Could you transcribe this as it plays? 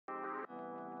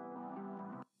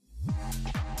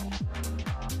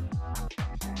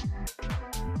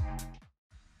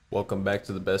Welcome back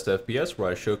to the best FPS,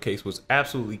 where I showcase what's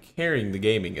absolutely carrying the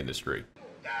gaming industry.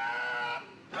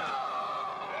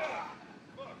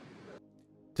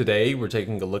 Today, we're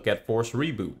taking a look at Force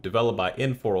Reboot, developed by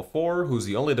N404, who's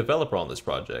the only developer on this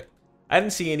project. I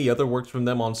didn't see any other works from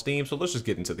them on Steam, so let's just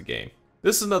get into the game.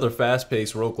 This is another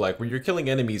fast-paced roguelike where you're killing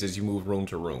enemies as you move room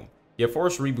to room. Yet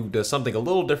Force Reboot does something a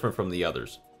little different from the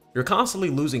others. You're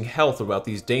constantly losing health throughout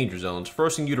these danger zones,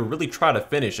 forcing you to really try to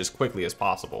finish as quickly as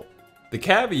possible. The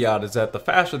caveat is that the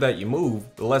faster that you move,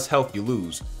 the less health you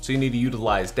lose, so you need to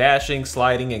utilize dashing,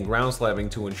 sliding, and ground slamming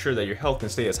to ensure that your health can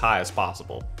stay as high as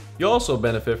possible. You also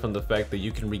benefit from the fact that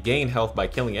you can regain health by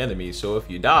killing enemies, so if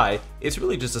you die, it's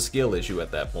really just a skill issue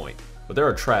at that point. But there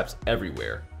are traps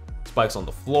everywhere. Spikes on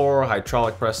the floor,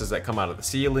 hydraulic presses that come out of the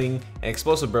ceiling, and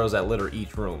explosive barrels that litter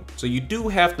each room, so you do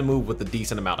have to move with a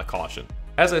decent amount of caution.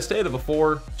 As I stated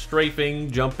before,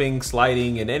 strafing, jumping,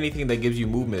 sliding, and anything that gives you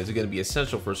movement is going to be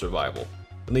essential for survival.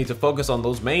 You'll need to focus on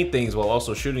those main things while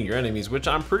also shooting your enemies, which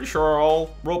I'm pretty sure are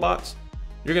all robots.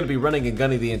 You're going to be running and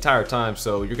gunning the entire time,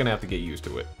 so you're going to have to get used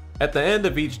to it. At the end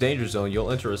of each danger zone,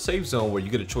 you'll enter a safe zone where you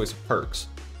get a choice of perks.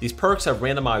 These perks have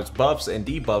randomized buffs and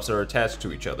debuffs that are attached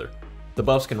to each other. The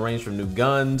buffs can range from new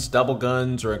guns, double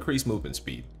guns, or increased movement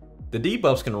speed. The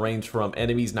debuffs can range from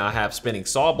enemies now have spinning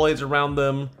saw blades around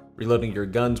them, reloading your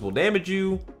guns will damage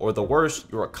you, or the worst,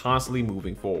 you are constantly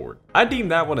moving forward. I deem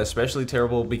that one especially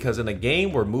terrible because in a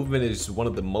game where movement is one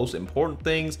of the most important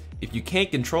things, if you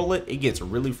can't control it, it gets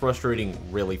really frustrating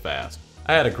really fast.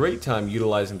 I had a great time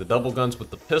utilizing the double guns with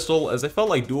the pistol as they felt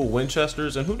like dual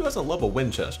Winchesters, and who doesn't love a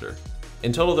Winchester?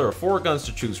 In total, there are 4 guns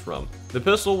to choose from. The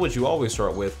pistol, which you always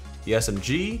start with, the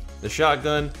SMG, the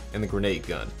shotgun, and the grenade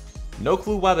gun. No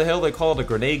clue why the hell they call it a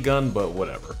grenade gun, but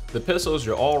whatever. The pistol is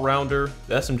your all-rounder,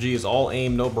 the SMG is all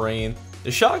aim, no brain.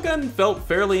 The shotgun felt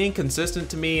fairly inconsistent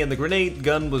to me, and the grenade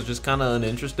gun was just kinda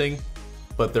uninteresting.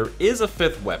 But there is a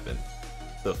 5th weapon,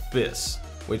 the fist,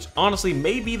 which honestly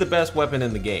may be the best weapon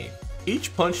in the game.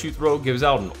 Each punch you throw gives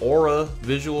out an aura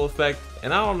visual effect,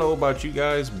 and I don't know about you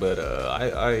guys, but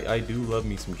I do love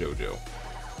me some JoJo.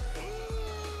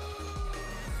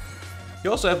 You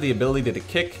also have the ability to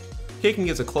kick. Kicking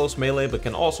is a close melee but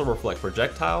can also reflect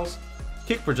projectiles.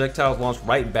 Kick projectiles launch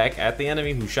right back at the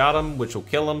enemy who shot him, which will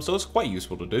kill him, so it's quite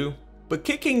useful to do. But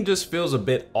kicking just feels a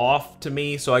bit off to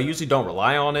me, so I usually don't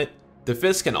rely on it. The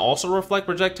fist can also reflect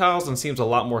projectiles and seems a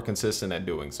lot more consistent at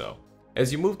doing so.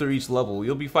 As you move through each level,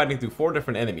 you'll be fighting through 4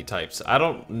 different enemy types. I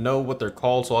don't know what they're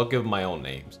called, so I'll give them my own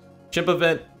names. Chimp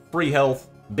Event, Free Health,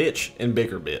 Bitch, and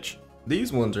Bigger Bitch.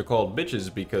 These ones are called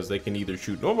bitches because they can either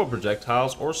shoot normal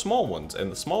projectiles or small ones,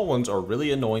 and the small ones are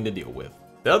really annoying to deal with.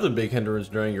 The other big hindrance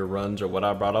during your runs are what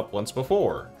I brought up once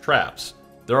before, traps.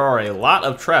 There are a lot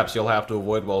of traps you'll have to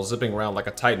avoid while zipping around like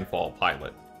a Titanfall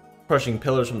pilot. Crushing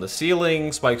pillars from the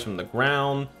ceiling, spikes from the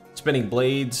ground, spinning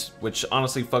blades, which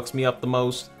honestly fucks me up the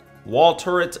most, wall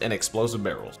turrets, and explosive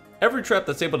barrels. Every trap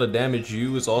that's able to damage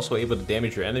you is also able to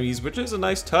damage your enemies, which is a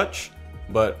nice touch,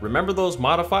 but remember those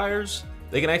modifiers?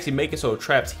 They can actually make it so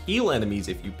traps heal enemies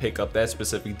if you pick up that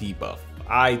specific debuff.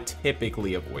 I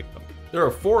typically avoid them. There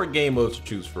are 4 game modes to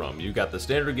choose from. You've got the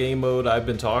standard game mode I've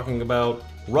been talking about,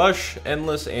 Rush,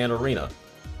 Endless, and Arena.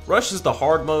 Rush is the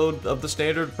hard mode of the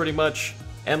standard pretty much.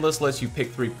 Endless lets you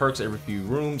pick 3 perks every few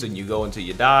rooms and you go until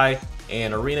you die,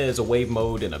 and Arena is a wave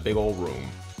mode in a big old room.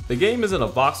 The game is in a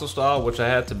voxel style, which I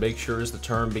had to make sure is the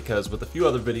term because with a few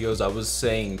other videos I was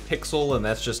saying pixel and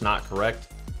that's just not correct.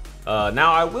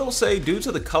 Now I will say, due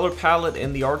to the color palette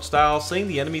and the art style, seeing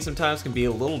the enemies sometimes can be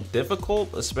a little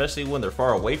difficult, especially when they're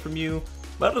far away from you.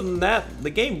 But other than that, the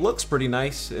game looks pretty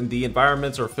nice, and the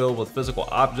environments are filled with physical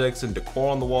objects and decor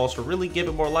on the walls to really give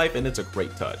it more life, and it's a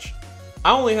great touch.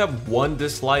 I only have one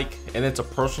dislike, and it's a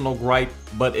personal gripe,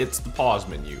 but it's the pause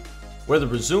menu. Where the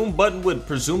resume button would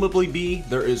presumably be,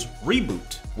 there is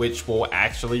reboot, which will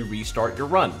actually restart your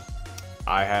run.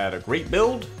 I had a great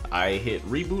build, I hit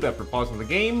reboot after pausing the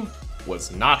game,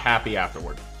 was not happy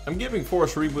afterward. I'm giving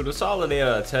Force Reboot a solid 8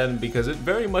 out of 10 because it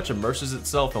very much immerses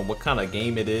itself in what kind of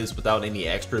game it is without any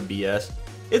extra BS.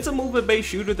 It's a movement-based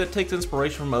shooter that takes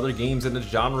inspiration from other games in its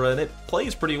genre and it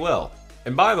plays pretty well.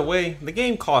 And by the way, the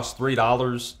game costs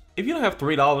 $3. If you don't have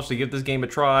 $3 to give this game a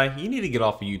try, you need to get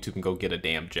off of YouTube and go get a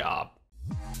damn job.